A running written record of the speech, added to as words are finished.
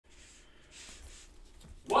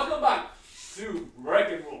to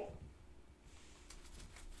Wreck and Roll.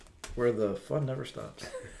 Where the fun never stops.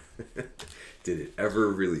 Did it ever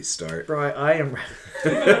really start? Bri, I am...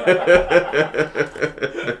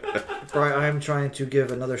 Bri, I am trying to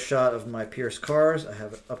give another shot of my Pierce cards. I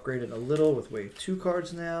have upgraded a little with wave 2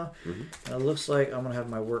 cards now. And it looks like I'm going to have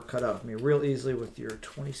my work cut out for me real easily with your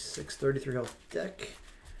 26, 33 health deck.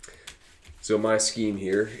 So my scheme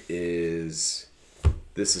here is...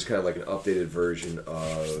 This is kind of like an updated version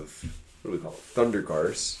of... What do we call it? Thunder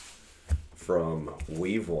Cars from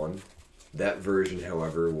Wave 1. That version,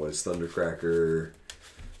 however, was Thundercracker,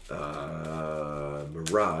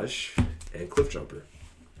 Mirage, and Cliffjumper.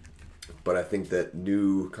 But I think that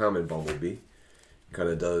new common Bumblebee kind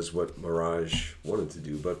of does what Mirage wanted to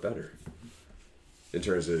do, but better. In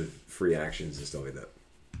terms of free actions and stuff like that.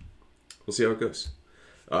 We'll see how it goes.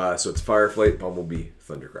 So it's Fireflight, Bumblebee,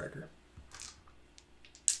 Thundercracker.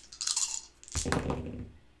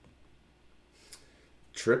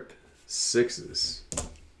 Trip 6s.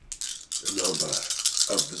 The number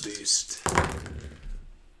of the beast.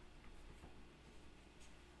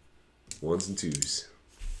 1s and 2s.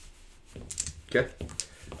 Okay.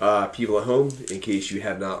 People at home, in case you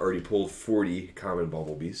have not already pulled 40 common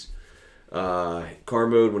Bumblebees. Car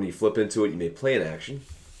mode, when you flip into it, you may play an action.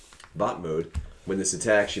 Bot mode, when this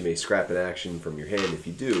attacks, you may scrap an action from your hand. If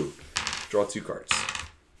you do, draw 2 cards.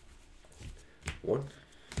 1,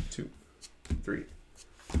 2, 3.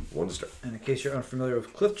 1 to start. And in case you're unfamiliar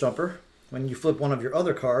with Cliffjumper, when you flip one of your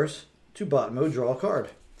other cars to bot mode, draw a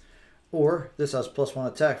card. Or this has +1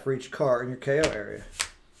 attack for each car in your KO area.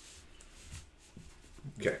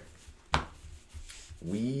 Okay.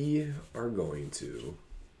 We are going to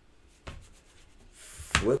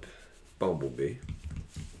flip Bumblebee.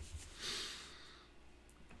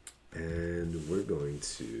 And we're going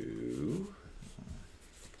to...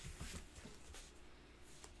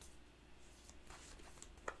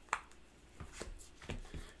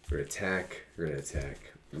 We're going to attack. We're going to attack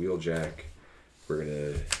Wheeljack. We're going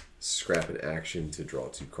to scrap an action to draw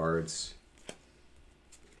 2 cards.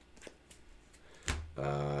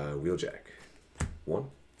 Wheeljack.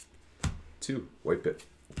 1, 2, White Pit.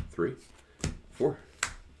 3, 4.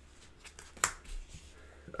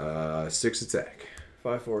 6 attack.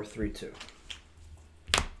 5, 4, 3, 2.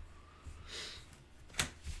 I'm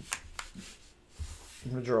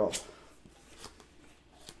going to draw.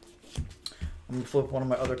 I'm going to flip one of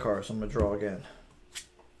my other cards. I'm going to draw again.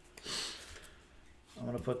 I'm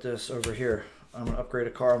going to put this over here. I'm going to upgrade a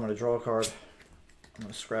card. I'm going to draw a card. I'm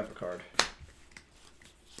going to scrap a card.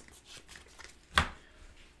 I'm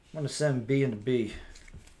going to send B into B.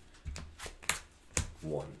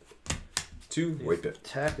 1, 2, White Pit.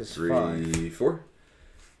 Attack is 3, 5. 4.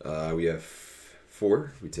 We have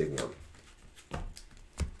 4. We take 1.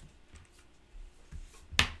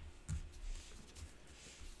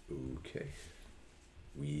 Okay.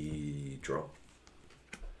 We draw.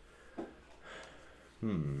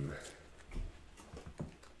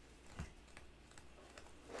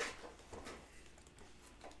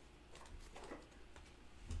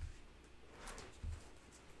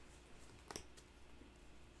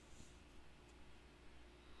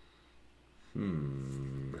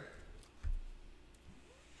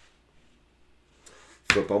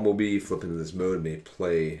 Flip Bumblebee, flip into this mode, may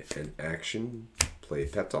play an action, play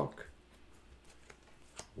Pep Talk.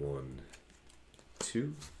 1,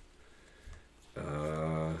 2.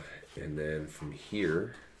 And then from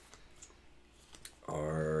here,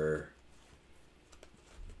 our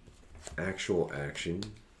actual action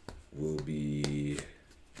will be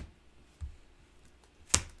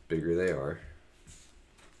bigger they are.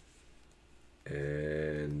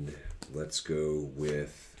 And let's go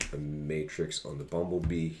with a matrix on the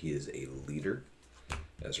Bumblebee. He is a leader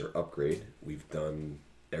as our upgrade. We've done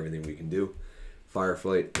everything we can do.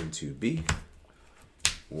 Fireflight into B.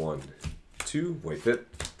 1, 2, White Pit.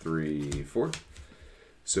 3, 4.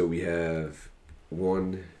 So we have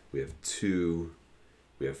 1, we have 2,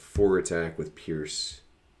 we have 4 attack with Pierce.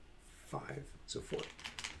 5, so 4.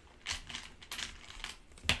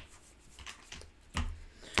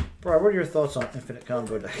 Bro, what are your thoughts on infinite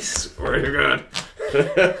combo dice? Very good. I'm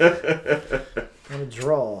going to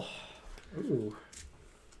draw. Ooh.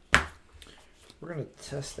 We're going to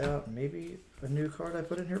test out maybe a new card I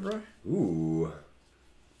put in here, bro. Ooh.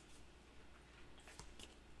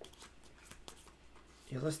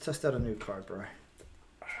 Yeah, let's test out a new card, bro.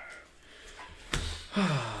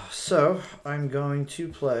 So, I'm going to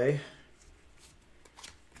play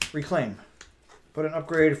Reclaim. Put an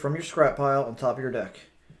upgrade from your scrap pile on top of your deck.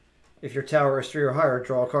 If your tower is 3 or higher,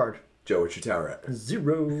 draw a card. Joe, what's your tower at?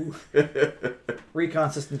 0.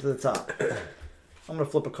 Recon system to the top. I'm going to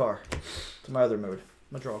flip a car to my other mode.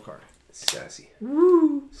 I'm gonna draw a card. Sassy.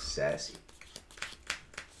 Woo! Sassy.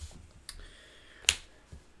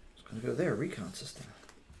 It's gonna go there, recon system.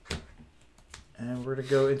 And we're gonna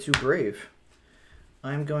go into Brave.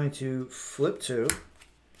 I'm going to flip 2.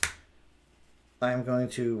 I'm going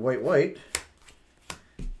to white.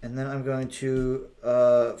 And then I'm going to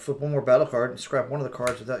flip one more battle card and scrap one of the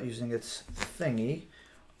cards without using its thingy.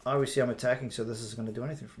 Obviously I'm attacking, so this isn't going to do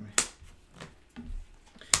anything for me.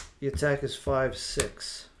 The attack is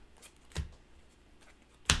 5/6.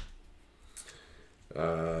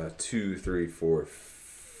 2, 3, 4,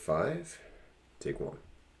 5. Take 1.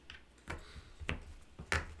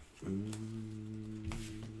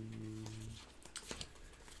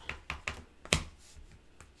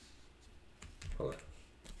 Hold on.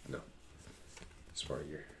 No. Sparring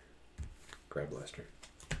your Grab Blaster.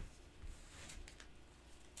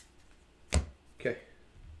 Okay.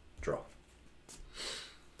 Draw.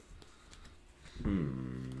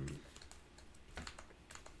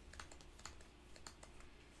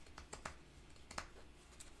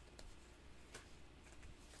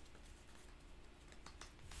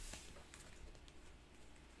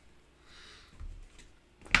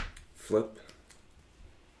 Flip.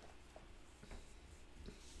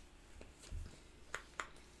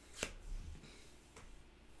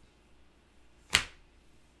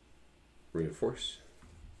 Reinforce.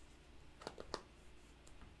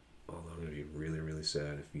 Although I'm going to be really, really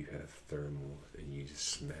sad if you have thermal and you just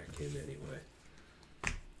smack him anyway.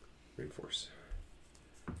 Reinforce.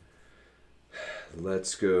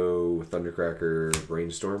 Let's go with Thundercracker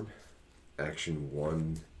Brainstorm. Action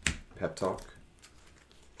 1, Pep Talk.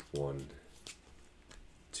 1,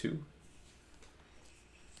 2.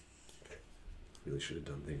 Really should have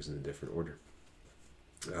done things in a different order.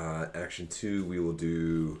 Action 2, we will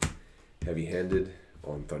do Heavy Handed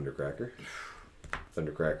on Thundercracker.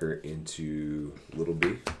 Thundercracker into Little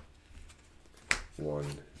B. 1,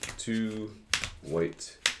 2,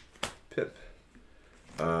 white, Pip.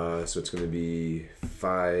 So it's going to be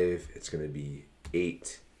 5, it's going to be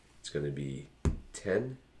 8, it's going to be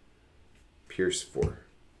 10, Pierce 4.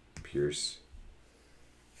 Pierce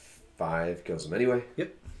 5 kills him anyway.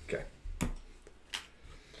 Yep. Okay.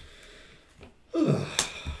 Do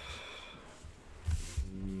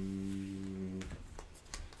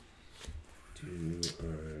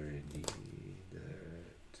I need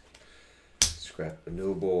that? Scrap a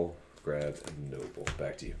noble, grab a noble.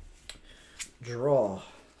 Back to you. Draw.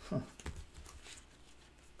 Huh.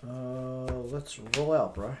 Let's roll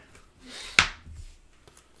out, bro.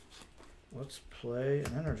 Let's play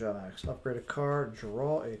an Energize. Upgrade a card,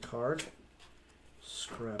 draw a card,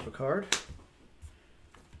 scrap a card,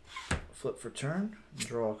 flip for turn,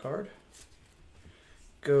 draw a card,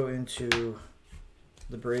 go into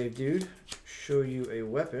the Brave Dude, show you a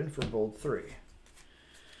weapon for bold 3.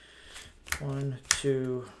 1,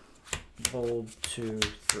 2, bold 2,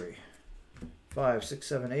 3. 5, 6,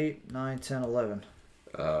 7, 8, 9, 10, 11.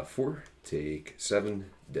 4, take 7,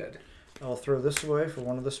 dead. I'll throw this away for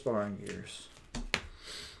one of the sparring gears.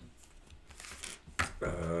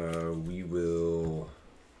 We will...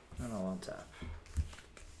 And I'll untap.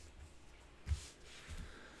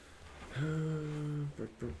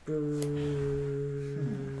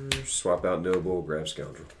 Swap out Noble, grab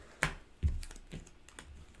Scoundrel.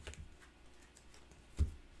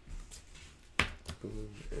 Boom,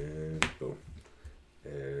 and boom.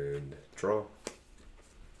 And draw.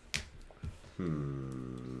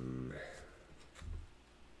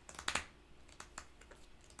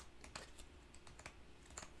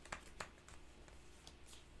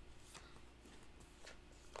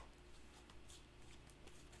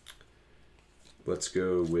 Let's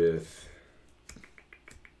go with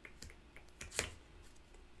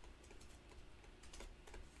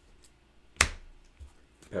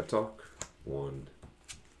Pep Talk. 1,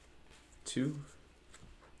 2.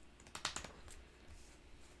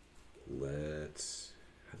 Let's...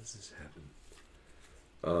 How does this happen?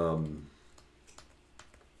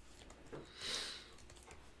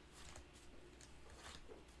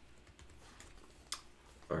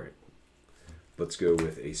 Alright. Let's go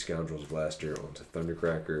with a Scoundrel's Blaster onto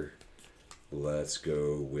Thundercracker. Let's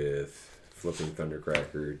go with flipping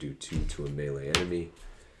Thundercracker, do 2 to a melee enemy.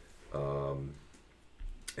 And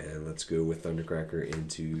let's go with Thundercracker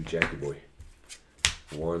into Jackie Boy.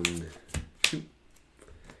 1, 2.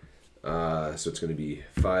 So it's going to be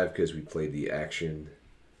 5 because we played the action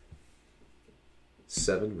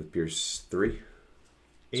 7 with Pierce 3.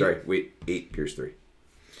 8. Sorry, wait, 8 Pierce 3.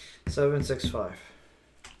 7, 6, 5.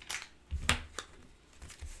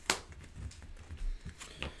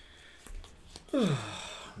 I'm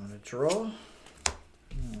gonna draw.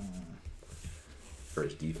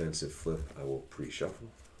 First defensive flip, I will pre-shuffle.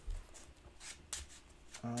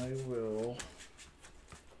 I will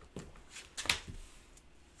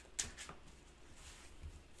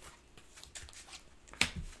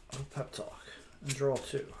pep talk and draw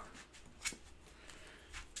 2.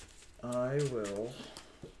 I will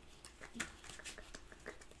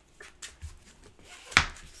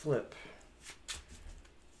flip.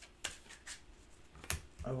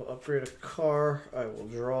 I will upgrade a car. I will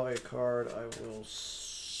draw a card. I will.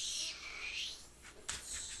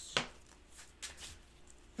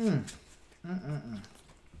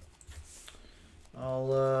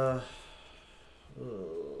 I'll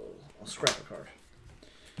scrap a card.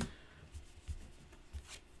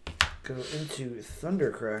 Go into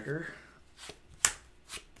Thundercracker.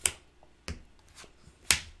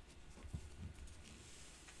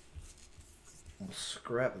 I'll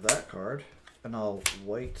scrap that card, and I'll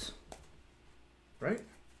white. Right?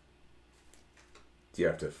 Do you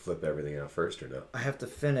have to flip everything out first or no? I have to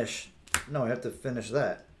finish. No, I have to finish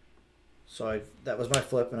that. So that was my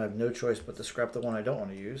flip, and I have no choice but to scrap the one I don't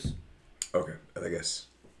want to use. Okay, I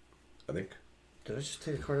think. Did I just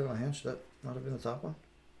take a card out of my hand? Should that not have been the top one?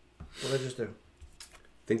 What did I just do?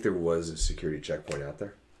 I think there was a security checkpoint out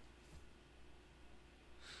there.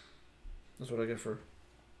 That's what I get for.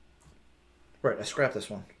 Right, I scrapped this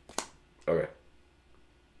one. Okay.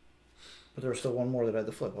 But there was still one more that I had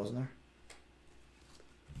to flip, wasn't there?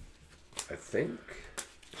 I think.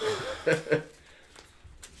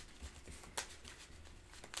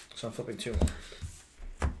 So I'm flipping 2 more.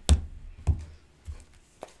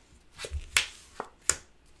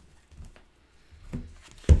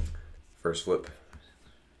 First flip.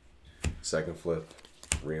 Second flip.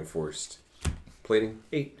 Reinforced plating.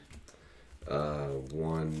 8.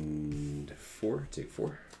 1, 4. Take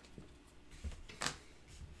 4.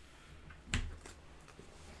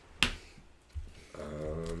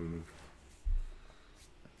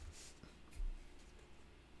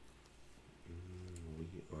 We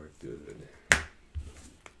are good.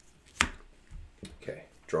 Okay,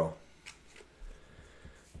 draw.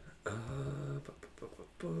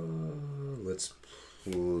 Let's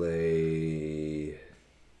play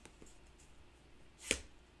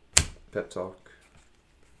Pep Talk.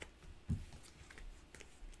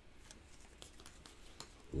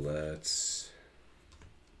 Let's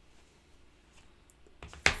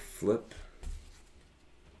flip.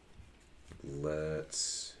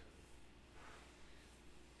 Let's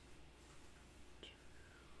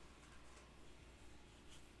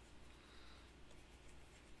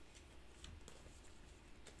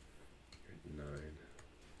nine.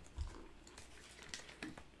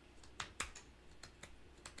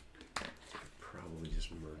 Probably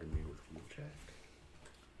just murder me with Wheeljack.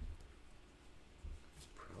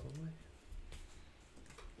 Probably.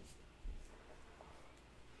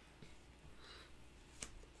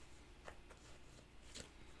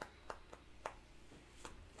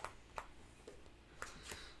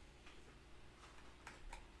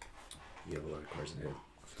 You have a lot of cards in hand.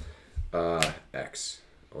 X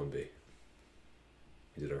on B.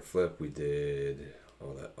 We did our flip. We did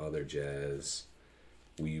all that other jazz.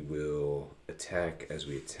 We will attack. As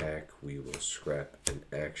we attack, we will scrap an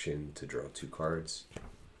action to draw 2 cards.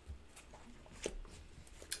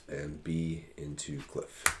 And B into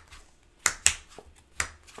Cliff.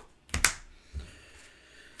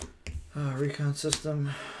 Recon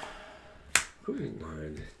system.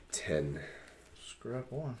 9, 10. Scrap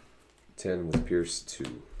 1. 10 with Pierce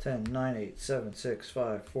 2. 10, 9, 8, 7, 6,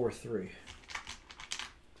 5, 4, 3.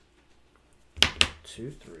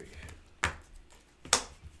 2, 3.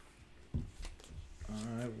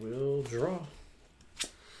 I will draw.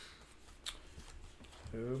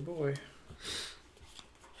 Oh boy.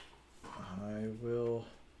 I will.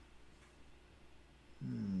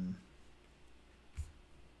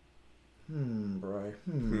 Bri.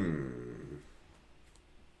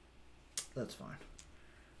 That's fine.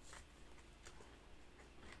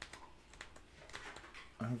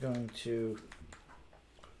 I'm going to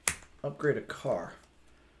upgrade a car.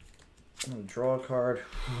 I'm going to draw a card.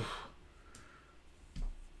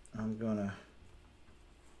 I'm going to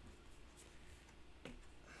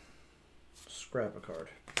scrap a card.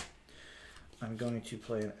 I'm going to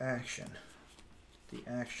play an action. The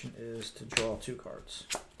action is to draw 2 cards.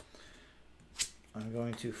 I'm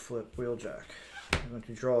going to flip Wheeljack. I'm going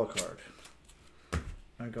to draw a card.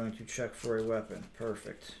 I'm going to check for a weapon.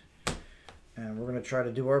 Perfect. And we're going to try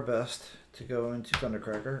to do our best to go into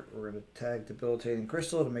Thundercracker. We're going to tag Debilitating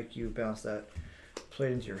Crystal to make you bounce that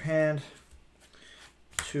plate into your hand.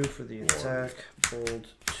 2 for the attack. Bold.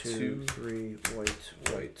 2, 3, white,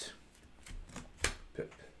 white.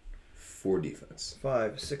 Pip. 4 defense.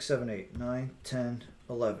 5, 6, 7, 8, 9, 10,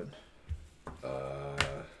 11.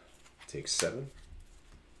 Take 7.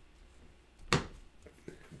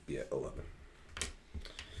 Be at 11.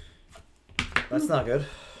 That's not good.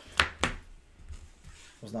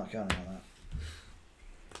 Was not counting on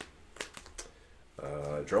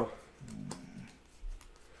that. Draw.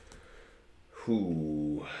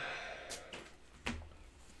 Who?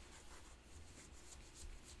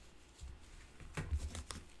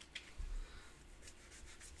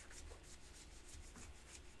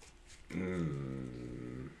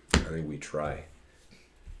 I think we try.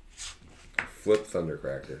 Flip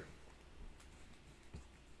Thundercracker.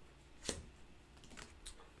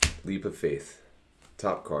 Leap of Faith.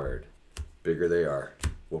 Top card. Bigger they are.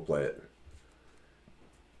 We'll play it.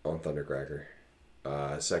 On Thundercracker.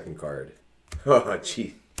 Second card. Oh,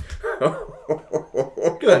 gee.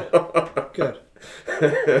 Good. Good.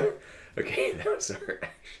 Okay, that was our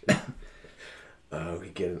action. We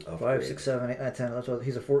get an upgrade. 5, 6, 7, 8, 9, 10, 11, 12.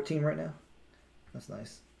 He's a 14 right now. That's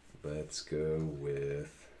nice. Let's go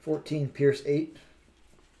with 14, Pierce 8.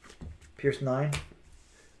 Pierce 9.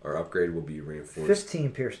 our upgrade will be reinforced.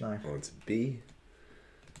 15, Pierce 9. Onto B.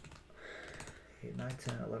 8, 9,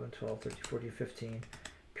 10, 11, 12, 13, 14, 15.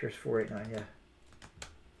 Pierce 4, 8, 9, yeah.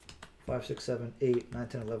 5, 6, 7, 8, 9,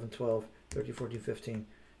 10, 11, 12, 13, 14, 15.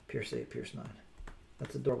 Pierce 8, Pierce 9.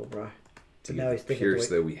 That's adorable, bro. To now he's thinking Pierce,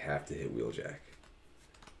 though, we have to hit Wheeljack.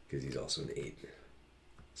 Because he's also an 8.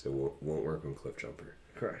 So it won't work on Cliff Jumper.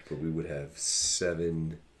 Correct. But we would have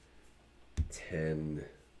 7, 10,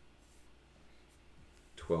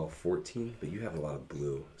 12, 14. But you have a lot of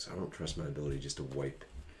blue. So I don't trust my ability just to wipe.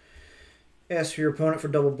 Ask for your opponent for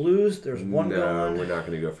double blues. There's one going. No, we're not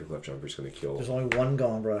going to go for Cliff Jumper. It's going to kill. There's only one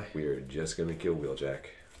going, bro. We are just going to kill Wheeljack.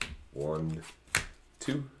 1,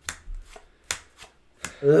 2.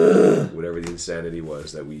 Ugh. Whatever the insanity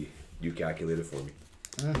was that you calculated for me.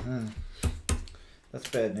 Mm-hmm. That's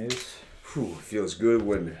bad news. Whew, feels good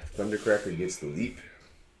when Thundercracker gets the leap.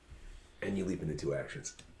 And you leap into 2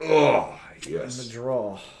 actions. Oh, yes. And the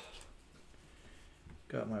draw.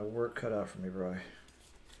 Got my work cut out for me, bro.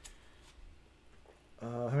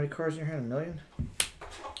 How many cards in your hand? 1 million?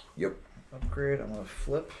 Yep. Upgrade. I'm going to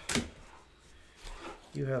flip.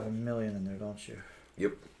 You have 1 million in there, don't you?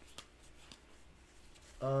 Yep.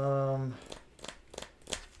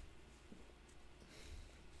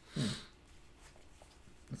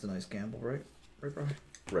 That's a nice gamble, right? Right, bro?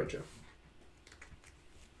 Right, Joe.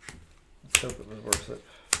 Let's hope it was worth it.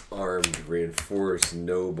 Armed, reinforced,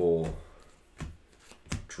 noble,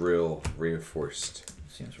 drill, reinforced.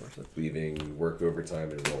 Seems worth it. Leaving work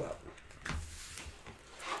overtime and roll out.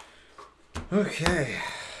 Okay.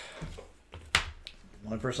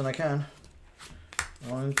 One person I can.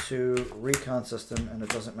 1, 2, recon system, and it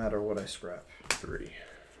doesn't matter what I scrap. 3.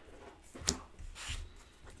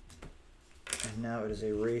 And now it is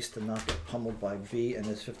a race to not get pummeled by B and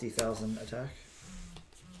his 50,000 attack.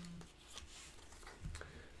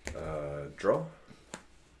 Draw.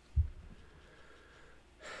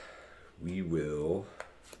 We will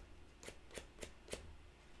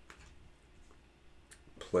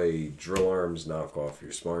play Drill Arms, knock off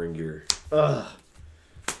your sparring gear. Ugh.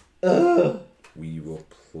 Ugh. We will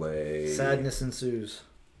play... Sadness ensues.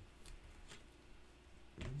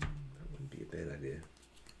 That wouldn't be a bad idea.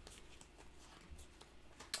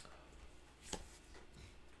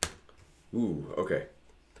 Ooh, okay.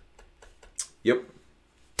 Yep.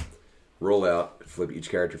 Roll out, flip each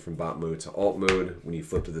character from bot mode to alt mode. When you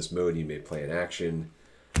flip to this mode, you may play an action,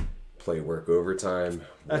 play work overtime.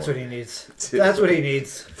 That's 1, what he needs. 2, That's what he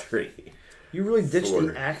needs. 3. You really ditched 4.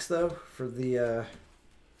 the axe, though, for the...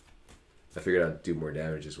 I figured I'd do more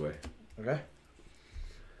damage this way. Okay.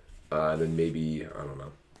 And then maybe, I don't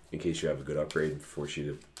know, in case you have a good upgrade, force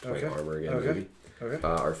you to play armor again, Okay. maybe. Okay.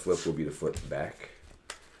 Our flip will be to flip back.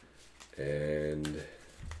 And...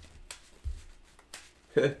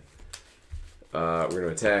 we're going to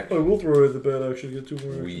attack. I will throw in the bad action to get 2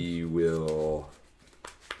 more actions. We will...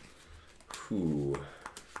 Ooh.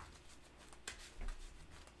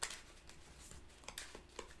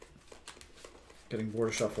 Getting bored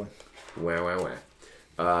of shuffling. Wow, wow,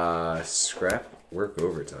 wow. Scrap work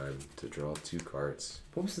overtime to draw 2 cards.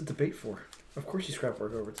 What was the debate for? Of course you scrap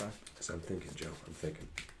work overtime. Because I'm thinking, Joe. I'm thinking.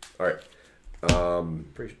 All right.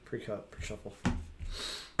 Pre-cut, pre-shuffle.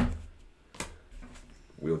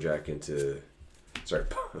 Wheeljack into... Sorry.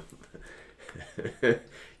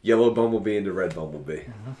 Yellow Bumblebee into Red Bumblebee.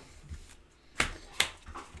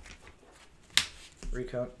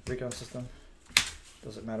 Recon system.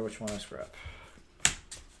 Doesn't matter which one I scrap.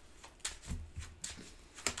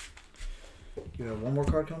 You have 1 more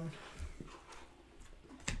card coming?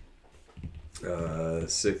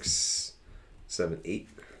 6, 7, 8.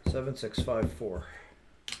 7, 6, 5, 4.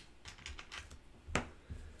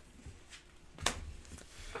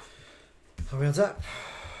 How we on tap?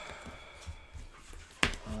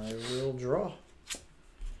 I will draw.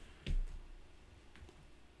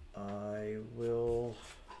 I will.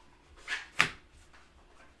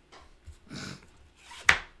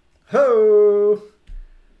 Ho!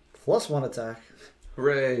 +1 attack.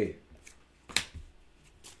 Hooray!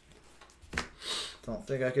 Don't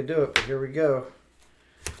think I could do it, but here we go.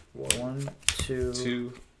 1, 1, 2,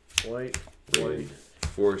 2, white, raid,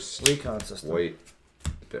 force, recon system. white,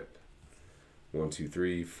 pip. 1, 2,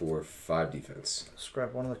 3, 4, 5 defense.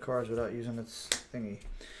 Scrap one of the cards without using its thingy.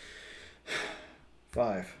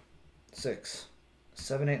 5, 6,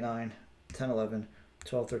 7, 8, 9, 10, 11,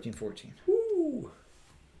 12, 13, 14. Woo! 1,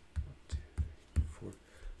 2, 3, 4.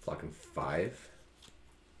 Flocking 5.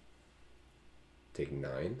 Taking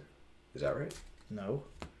 9. Is that right? No.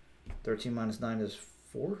 13 minus 9 is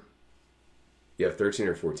 4. You have 13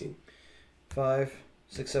 or 14? 5,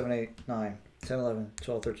 6, 7, 8, 9, 10, 11,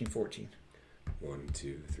 12, 13, 14. 1,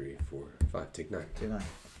 2, 3, 4, 5. Take 9. Take 9.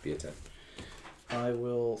 Be a 10. I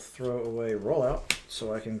will throw away rollout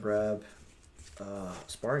so I can grab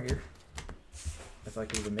sparring gear. If I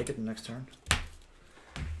can even make it the next turn.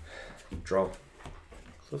 Draw.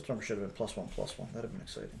 Cliff Jumper should have been +1/+1. That'd have been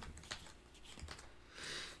exciting.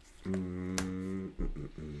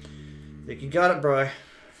 Think you got it, Bri.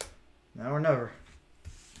 Now or never.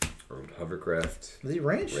 Armed hovercraft. Is he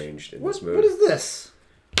ranged? Ranged in What, this mode. what is this?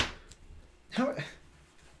 How?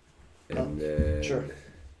 And then Sure.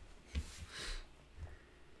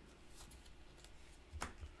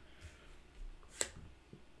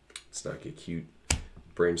 let's not get cute.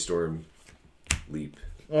 Brainstorm. Leap.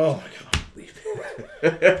 Oh my god. Leap.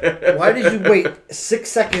 Why did you wait 6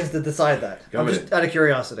 seconds to decide that? I'm just out of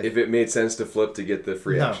curiosity. If it made sense to flip to get the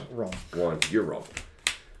free action. No, wrong. 1. You're wrong.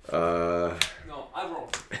 No, I'm wrong.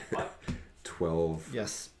 What? 12.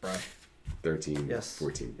 Yes, Bri. 13. Yes.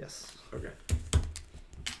 14. Yes. Okay.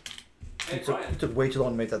 Hey, It took, Brian, it took way too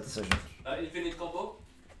long to make that decision. infinite combo?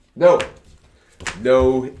 No.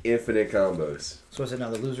 No infinite combos. So is it now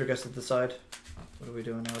the loser gets to decide? What are we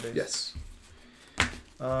doing nowadays? Yes.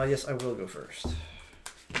 Yes, I will go first.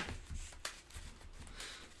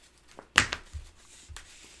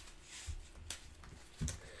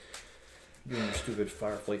 You and your stupid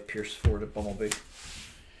Fireflight Pierce 4 to Bumblebee.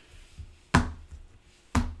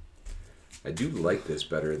 I do like this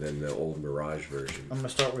better than the old Mirage version. I'm going to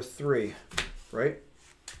start with 3, right?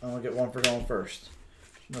 I'm going to get 1 for going first.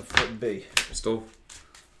 I'm going to flip B. Still.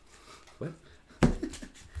 What?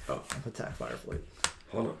 Oh. Attack Fireflight.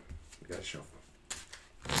 Hold on. We gotta shuffle.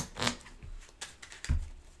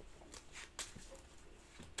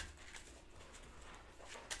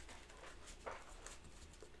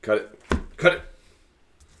 Cut it. Cut it.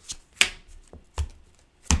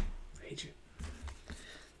 I hate you.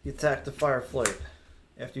 You attack the Fireflight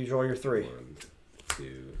after you draw your 3. 1,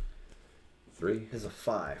 2, 3. Is a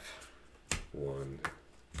 5. 1,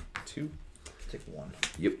 2. Take 1.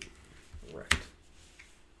 Yep. Correct.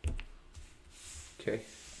 Okay.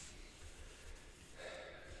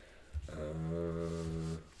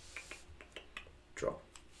 Draw.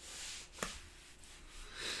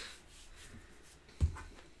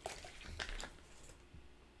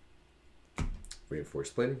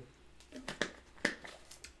 Reinforced plating.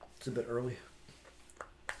 It's a bit early.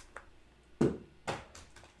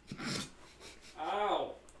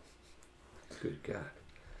 Ow! Good God.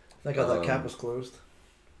 Thank God that cap was closed.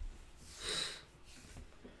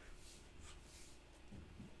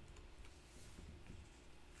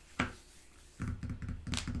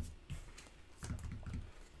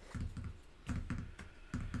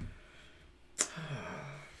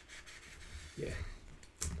 Yeah.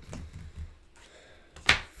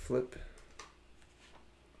 Flip.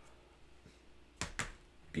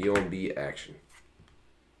 B on B action.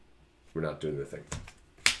 We're not doing the thing.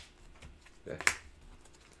 Yeah.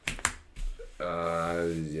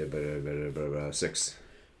 Yeah, 6.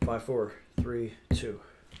 5, 4, 3, 2.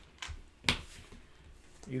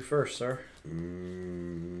 You first, sir. No.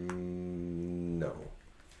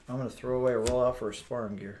 I'm gonna throw away a rollout for a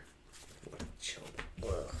sparring gear. What a chump.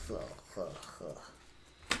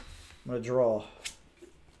 I'm gonna draw.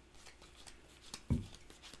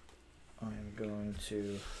 I'm going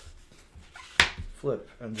to flip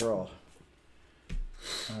and draw.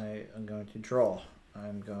 I am going to draw.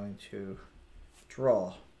 I'm going to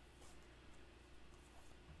draw.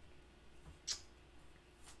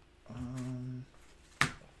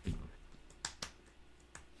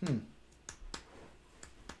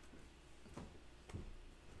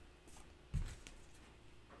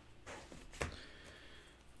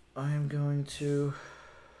 I am going to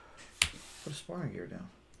put a sparring gear down.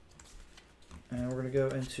 And we're going to go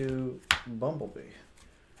into Bumblebee.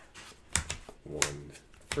 1,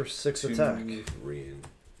 for 6 2, attack.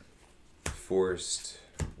 Reinforced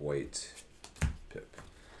white pip.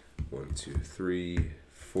 1, 2, 3,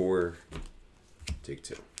 4. Take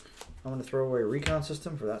 2. I'm going to throw away Recon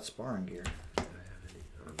System for that sparring gear. Do I have any?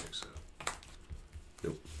 I don't think so.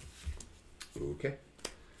 Nope. Okay.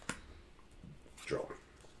 Draw.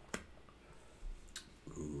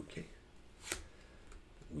 Okay.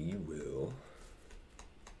 We will.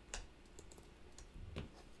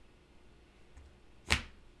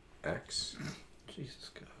 Axe.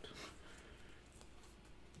 Jesus God.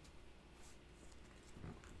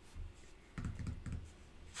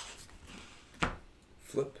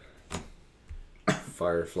 Flip.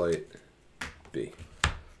 Fireflight. B.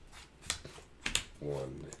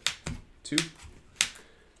 1, 2.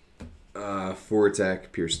 4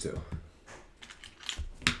 attack, pierce 2.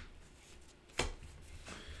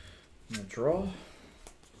 I'm gonna draw.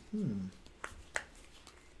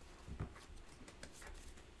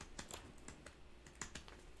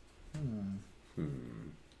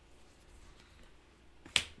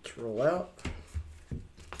 Let's roll out.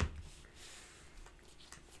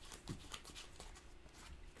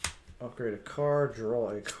 Upgrade a card, draw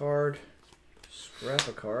a card, scrap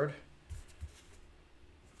a card,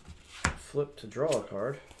 flip to draw a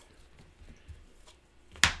card,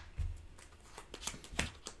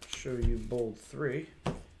 show you bold 3,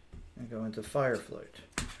 and go into Fireflight.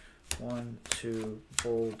 1, 2,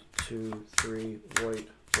 bold, 2, 3, white,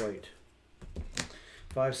 white.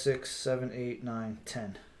 5, 6, 7, 8, 9,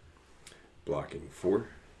 10. Blocking 4.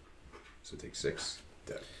 So take 6.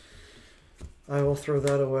 Dead. I will throw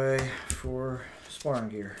that away for sparring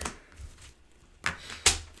gear.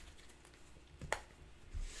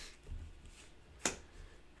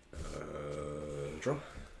 Draw.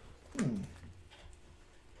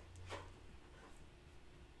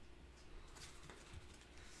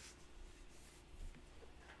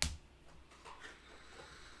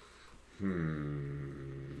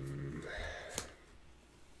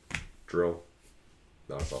 Drill.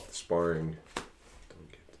 Knock off the sparring.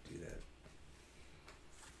 Don't get to do that.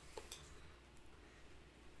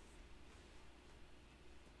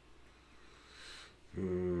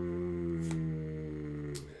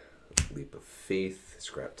 Leap of Faith.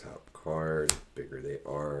 Scrap top card. Bigger they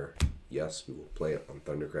are. Yes, we will play it on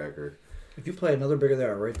Thundercracker. If you play another bigger, they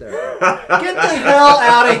are right there. Get the hell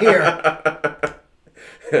out of here!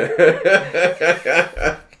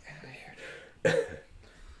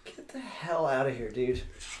 Get the hell out of here, dude.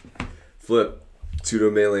 Flip. Pseudo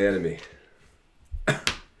melee enemy.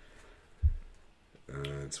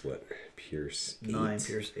 It's what? Pierce 8. 9,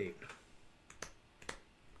 Pierce 8.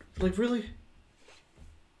 Like, really?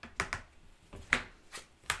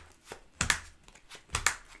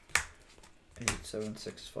 Eight, 7,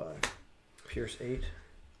 6, 5. Pierce 8.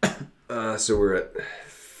 So we're at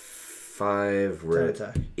 5. We're at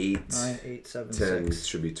attack. 8. 9, 8, 7, 10. 6.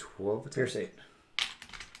 Should be 12 attack. Pierce 8.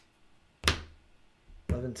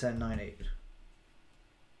 11, 10, 9, 8.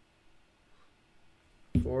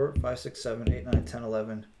 4, 5, 6, 7, 8, 9, 10,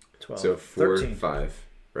 11, 12. So 4, 13. 5,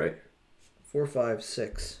 right? 4, 5,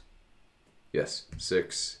 6. Yes.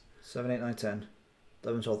 6. 7, 8, 9, 10.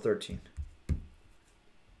 11, 12, 13.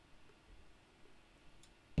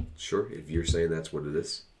 Sure, if you're saying that's what it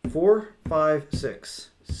is. 4, 5, 6.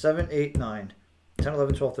 7, 8, 9. 10,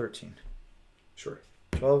 11, 12, 13. Sure.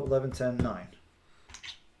 12, 11, 10, 9.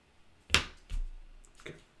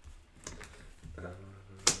 Okay.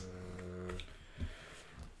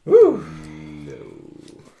 Woo! No.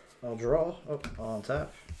 I'll draw. Oh, I'll untap.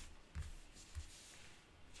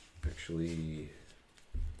 Actually,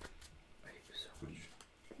 I hate you so much.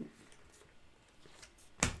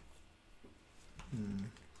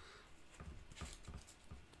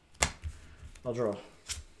 I'll draw.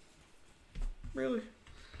 Really?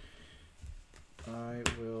 I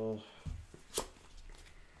will.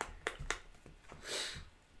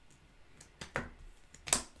 I'm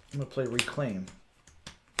gonna play Reclaim.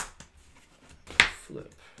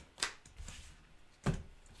 Flip.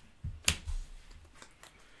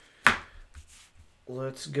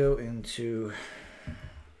 Let's go into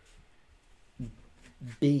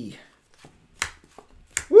B.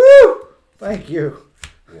 Woo! Thank you.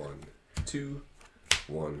 1, 2,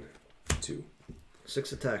 1, 2.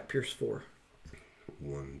 6 attack, pierce 4.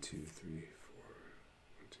 1, 2, 3, 4.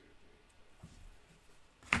 1, 2.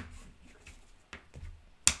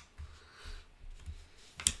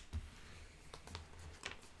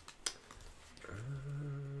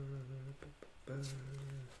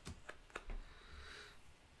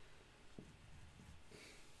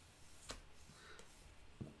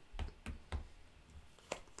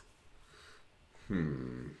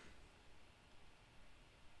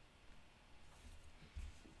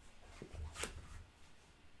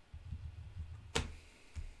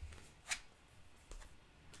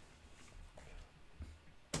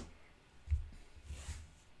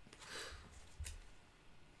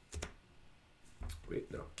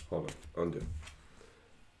 Wait, no. Hold on. Undo.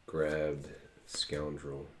 Grabbed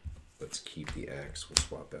Scoundrel. Let's keep the axe. We'll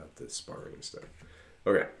swap out the sparring instead.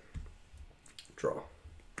 Okay. Draw.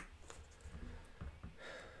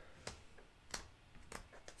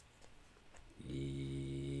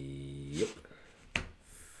 Yep.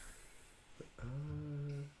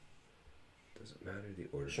 Doesn't matter the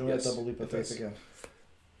order. Show me that double leap of faith again.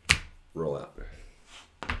 Roll out.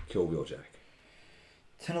 Kill Wheeljack.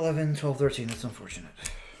 10, 11, 12, 13. That's unfortunate.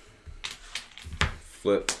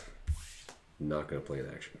 Flip. Not going to play an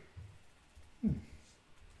action.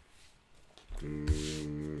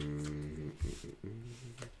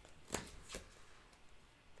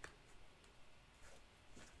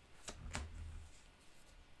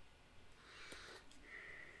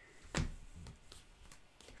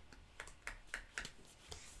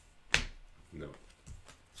 No.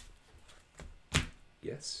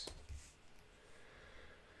 Yes.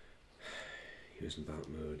 He was in bot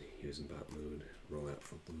mode. He was in bot mode. Roll out,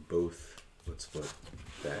 flip them both. Let's flip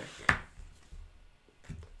back.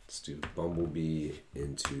 Let's do Bumblebee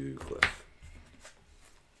into Cliff.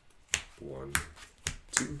 1,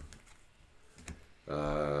 2.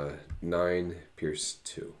 9, Pierce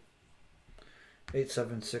 2. 8,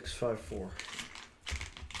 7, 6, 5, 4.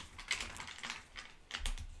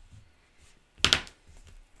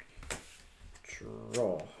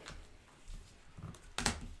 Draw.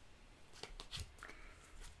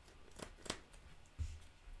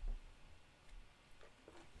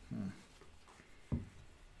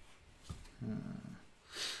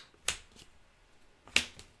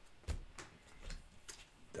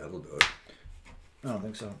 That'll do it. I don't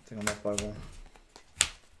think so. I think I'm off by 1.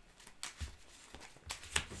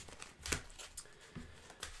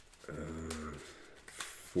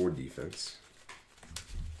 For defense.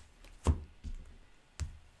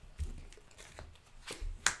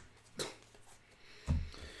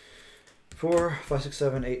 4, 5, 6,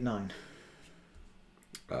 7, 8, 9.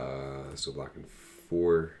 So blocking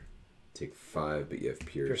 4, take 5, but you have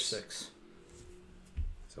Pierce. Pierce 6.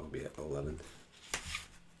 So I'll be at 11.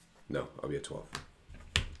 No, I'll be at 12.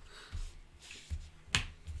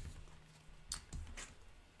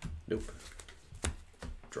 Nope.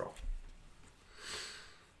 Draw.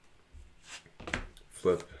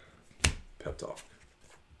 Flip. Pep talk.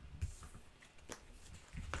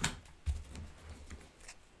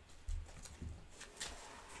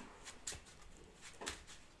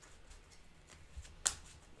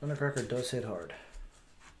 Thundercracker does hit hard.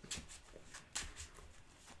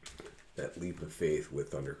 That leap of faith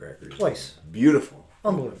with Thundercrackers. Twice. Beautiful.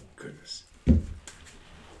 Unbelievable. Oh, goodness.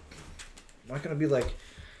 Not gonna be like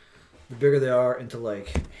the bigger they are into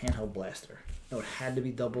like handheld blaster. No, it had to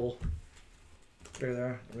be double. Bigger they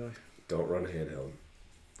are, really. Don't run handheld.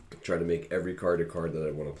 Try to make every card a card that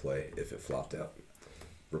I want to play if it flopped out.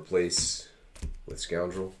 Replace with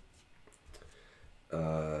Scoundrel.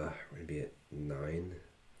 We're gonna be at 9.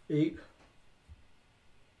 8.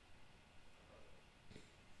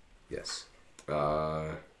 Yes.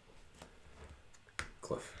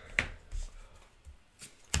 Cliff.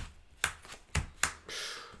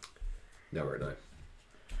 Now we're at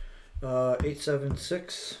 9. 8, 7,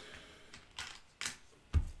 6.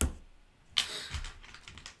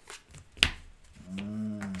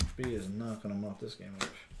 B is not gonna mop this game up.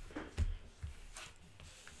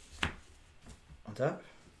 On top?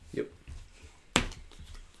 Yep.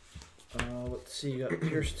 Let's see, you got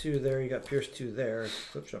Pierce 2 there, you got Pierce 2 there.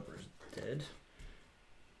 Clip Jumper is dead.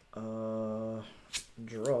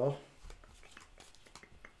 Draw.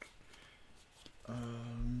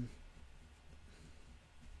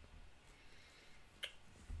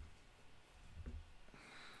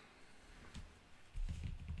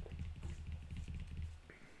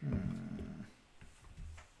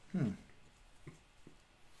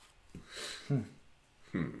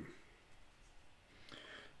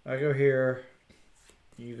 I go here,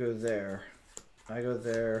 you go there, I go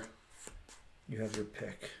there, you have your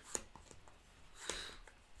pick.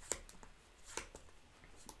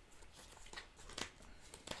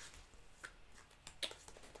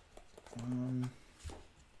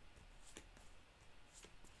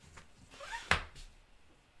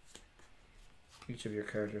 Each of your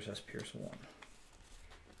characters has Pierce 1.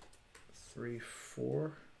 3,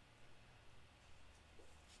 4.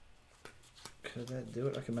 Could that do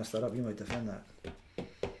it? I can mess that up. You might defend that.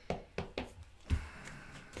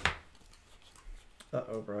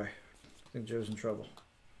 Uh-oh, Bri. I think Joe's in trouble.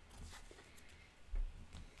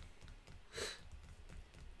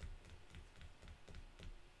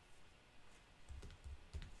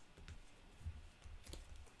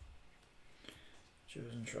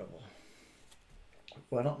 Joe's in trouble.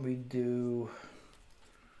 Why don't we do...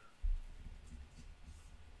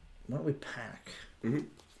 Why don't we pack? Mm-hmm.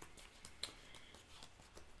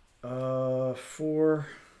 4,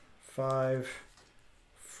 5,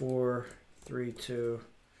 4, 3, 2.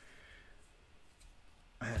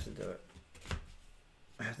 I have to do it.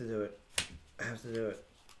 I have to do it. I have to do it.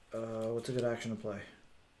 What's a good action to play?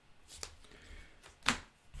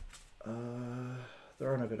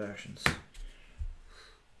 There are no good actions.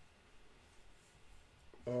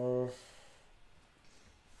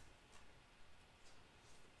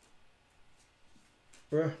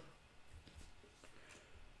 Bruh.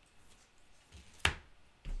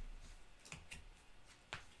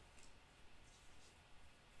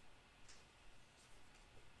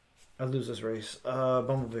 I lose this race.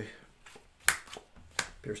 Bumblebee.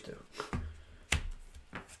 Pierce 2.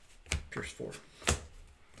 Pierce 4.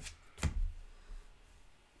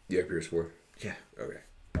 Yeah, Pierce 4. Yeah. Okay.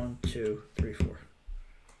 1, 2, 3, 4.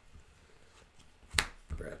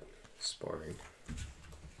 Grab. Sparring.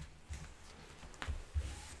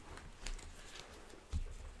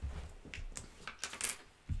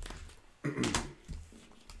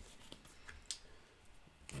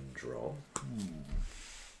 Draw.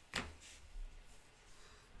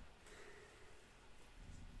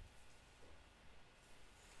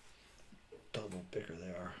 Double bigger they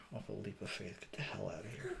are. Off a leap of faith. Get the hell out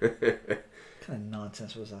of here. What kind of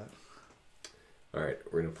nonsense was that? Alright,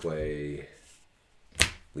 we're going to play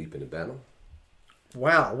Leap into Battle.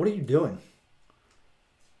 Wow, what are you doing?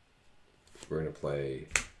 We're going to play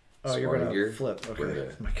Oh, you're going to Gear. flip. Okay. We're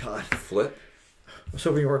gonna My God. flip. I was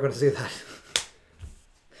hoping you weren't going to see that.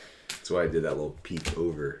 That's why I did that little peek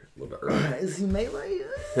over a little bit early. Is he melee?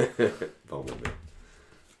 Bumblebee.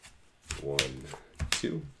 1,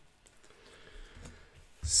 2,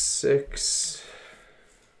 6,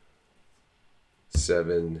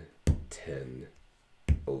 7, 10,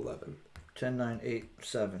 11. 10, 9, 8,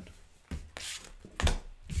 7.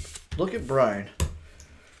 Look at Brian.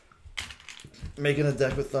 Making a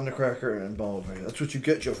deck with Thundercracker and Bumblebee. That's what you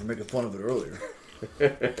get, Joe, for making fun of it earlier.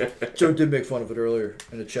 Joe did make fun of it earlier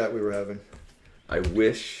in the chat we were having. I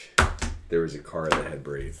wish there was a card that had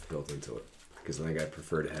Brave built into it. Because I think I'd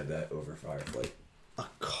prefer to have that over Fireflight. A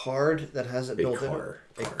card that has it built in it?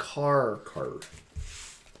 A car. Card.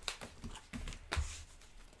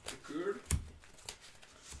 Good.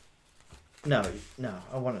 No,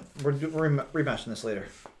 I want to. We're rematching this later.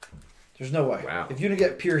 There's no way. Wow. If you didn't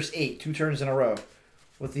get Pierce 8 2 turns in a row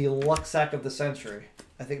with the luck sack of the century,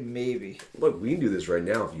 I think maybe. Look, we can do this right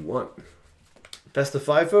now if you want. Best of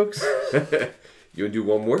 5, folks? You want to do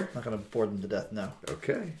one more? I'm not going to bore them to death, no.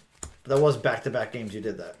 Okay. But that was back-to-back games you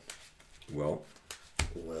did that. Well.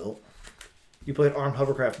 You played Armed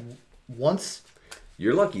Hovercraft once?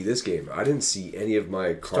 You're lucky this game. I didn't see any of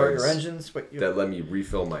my cards Start your engines, but that let me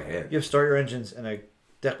refill my hand. You have start your engines in a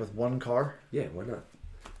deck with one car? Yeah, why not?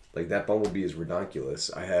 Like, that Bumblebee is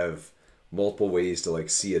ridiculous. I have multiple ways to, like,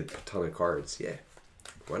 see a ton of cards. Yeah,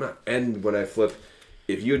 why not? And when I flip,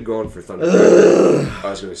 if you had gone for Thunder, I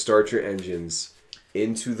was going to start your engines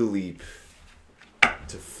into the leap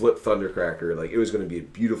to flip Thundercracker. Like, it was going to be a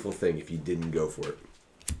beautiful thing if you didn't go for it.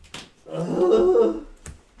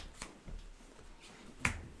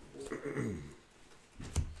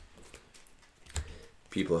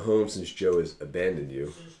 People at home, since Joe has abandoned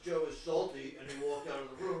you. Since Joe is salty and he walked out of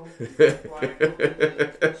the room, Brian looked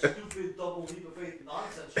at the stupid double leap of faith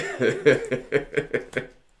nonsense.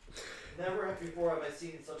 Never before have I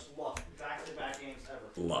seen such luck back-to-back games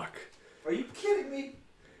ever. Luck. Are you kidding me?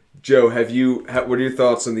 Joe, what are your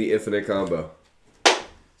thoughts on the infinite combo?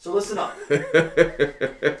 So listen up.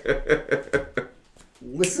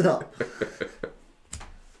 Listen up.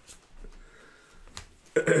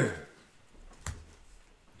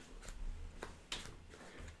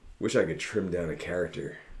 Wish I could trim down a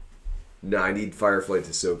character. No, I need Fireflight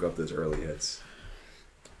to soak up those early hits.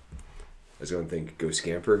 I was going to think Go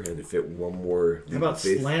Scamper and to fit one more. How about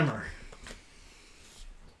Slammer?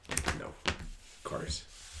 No. Cars.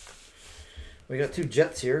 We got 2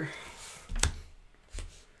 Jets here.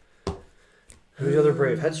 Who's the other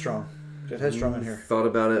Brave? Headstrong. Got Headstrong in here. Thought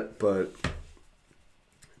about it, but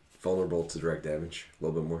vulnerable to direct damage. A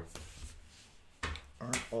little bit more.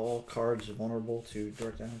 Aren't all cards vulnerable to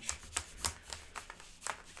direct damage?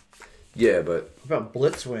 Yeah, but... What about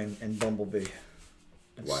Blitzwing and Bumblebee?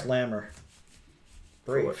 And why? Slammer.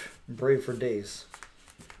 Brave. Brave for days.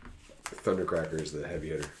 Thundercracker is the heavy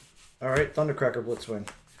hitter. All right, Thundercracker Blitzwing.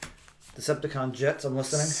 Decepticon Jets, I'm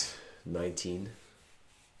listening. 19.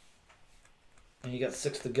 And you got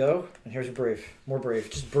 6 to go. And here's your Brave. More Brave.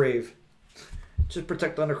 Just Brave. Just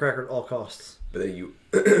protect Thundercracker at all costs. But then you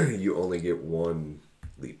you only get 1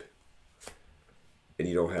 leap. And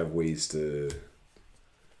you don't have ways to...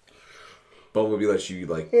 Bumblebee lets you,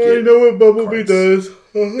 like, get I know what Bumblebee cards.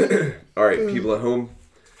 does. Alright, people at home.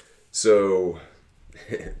 So...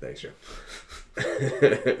 Thanks, Joe.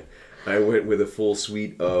 I went with a full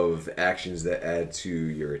suite of actions that add to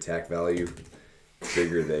your attack value. The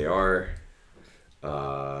bigger they are.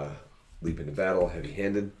 Leap into battle,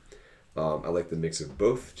 heavy-handed. I like the mix of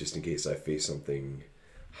both, just in case I face something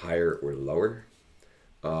higher or lower.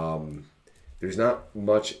 There's not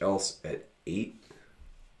much else at 8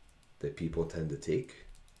 that people tend to take.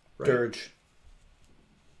 Right? Dirge.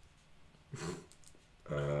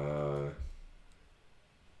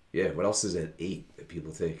 Yeah, what else is at 8 that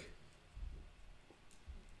people take?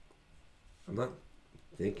 I'm not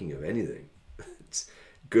thinking of anything. It's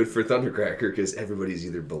good for Thundercracker because everybody's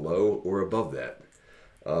either below or above that.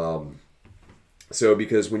 So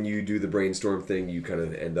because when you do the brainstorm thing, you kind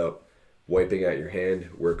of end up wiping out your hand.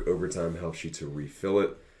 Work overtime helps you to refill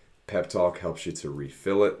it. Pep talk helps you to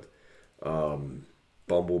refill it.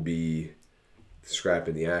 Bumblebee, scrap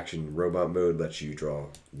in the action, robot mode lets you draw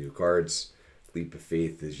new cards. Leap of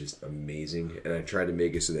Faith is just amazing. And I tried to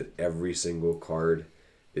make it so that every single card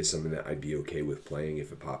is something that I'd be okay with playing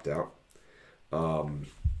if it popped out. Armed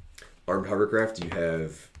Hovercraft, you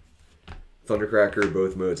have Thundercracker,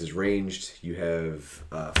 both modes is ranged. You have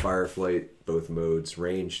Fireflight, both modes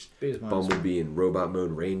ranged. Bumblebee and Robot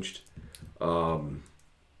mode ranged.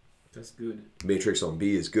 That's good. Matrix on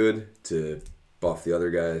B is good to buff the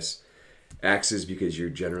other guys. Axes, because you're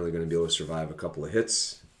generally going to be able to survive a couple of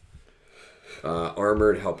hits.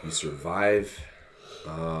 Armored, help you survive.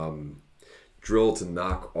 Drill to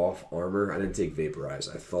knock off armor. I didn't take Vaporize.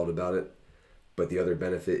 I thought about it. But the other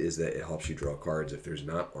benefit is that it helps you draw cards if there's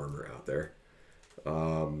not armor out there.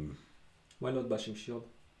 Why not Bashing Shield?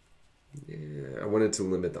 Yeah, I wanted to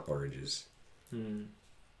limit the oranges. Hmm.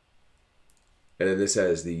 And then this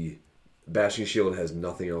has the... Bashing Shield has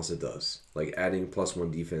nothing else it does. Like, adding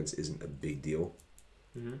 +1 defense isn't a big deal.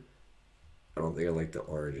 Mm-hmm. I don't think I like the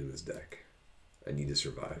orange in this deck. I need to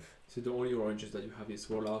survive. So the only oranges that you have is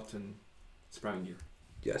Rollout and Sprang Gear.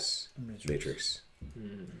 Yes. Matrix.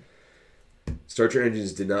 Hmm. Starter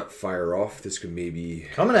engines did not fire off. This could maybe...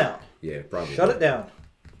 Coming out. Yeah, probably. Shut it down.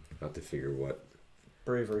 I'll have to figure what.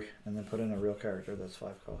 Bravery. And then put in a real character that's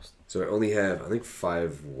 5 cost. So I only have, I think,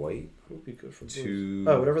 5 white. Would be good for 2...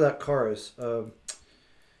 Oh, whatever that car is.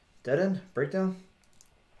 Dead End? Breakdown?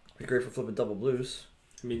 Be great for flipping double blues.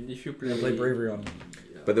 I mean, if you And play Bravery on them.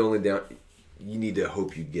 Yeah. But the only down... You need to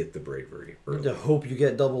hope you get the Bravery You early. need to hope you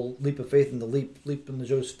get double Leap of Faith and the leap in the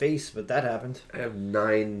Joe's face, but that happened. I have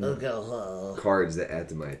 9 cards that add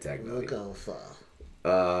to my attack value.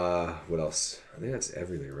 What else? I think that's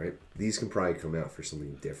everything, right? These can probably come out for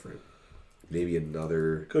something different. Maybe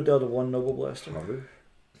another... Go down to 1 Noble Blaster. Hover?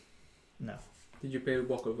 No. Did you play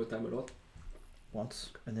Walk Over Time a lot?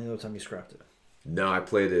 Once. And then the other time you scrapped it. No, I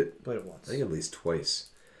played it... Played it once. I think at least twice.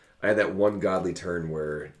 I had that one godly turn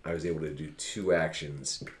where I was able to do 2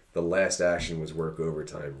 actions. The last action was work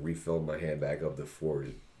overtime. Refilled my hand back up to 4.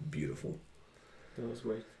 Beautiful. That was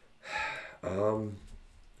great. I don't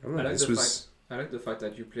know. I like the fact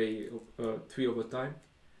that you play 3 overtime,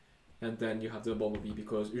 and then you have the Bumblebee,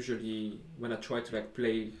 because usually when I try to like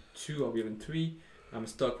play 2 or even 3, I'm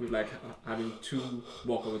stuck with like having 2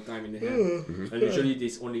 walk overtime in the hand, and usually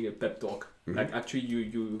there's only a pep talk. Like actually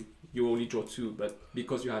you only draw 2, but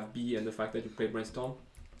because you have B and the fact that you play Brainstorm,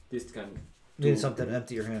 this can... You need something to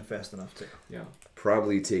empty your hand fast enough too. Yeah.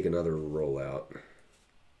 Probably take another rollout,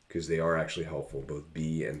 because they are actually helpful. Both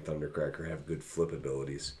B and Thundercracker have good flip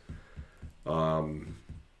abilities. Yeah,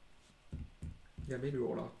 maybe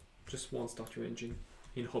Rollout. Just one starter engine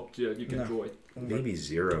in hope you can draw it. Maybe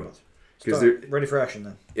 0. Because ready for action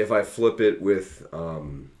then. If I flip it with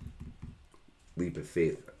Leap of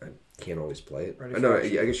Faith, I can't always play it. No, I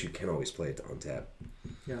guess you can always play it to untap.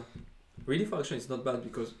 Yeah. Ready for action is not bad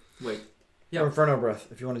because, wait. Yeah. Or Inferno Breath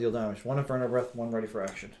if you want to deal damage. 1 Inferno Breath, 1 ready for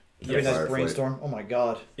action. Yes. Nice Brainstorm. Oh my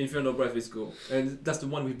god. Inferno Breath is cool. And that's the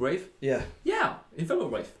one with Brave? Yeah. Yeah, Inferno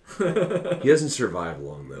Breath. He doesn't survive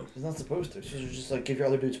long though. He's not supposed to. So just like give your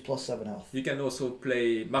other dudes +7 health. You can also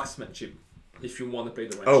play Marksmanship if you want to play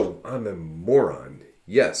the range. Oh, I'm a moron.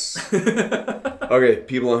 Yes. Okay,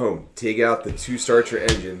 people at home, take out the 2 starter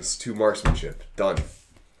engines, 2 marksmanship. Done.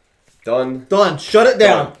 Done. Done. Shut it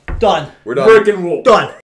down. Done. We're done. Break and roll. Done.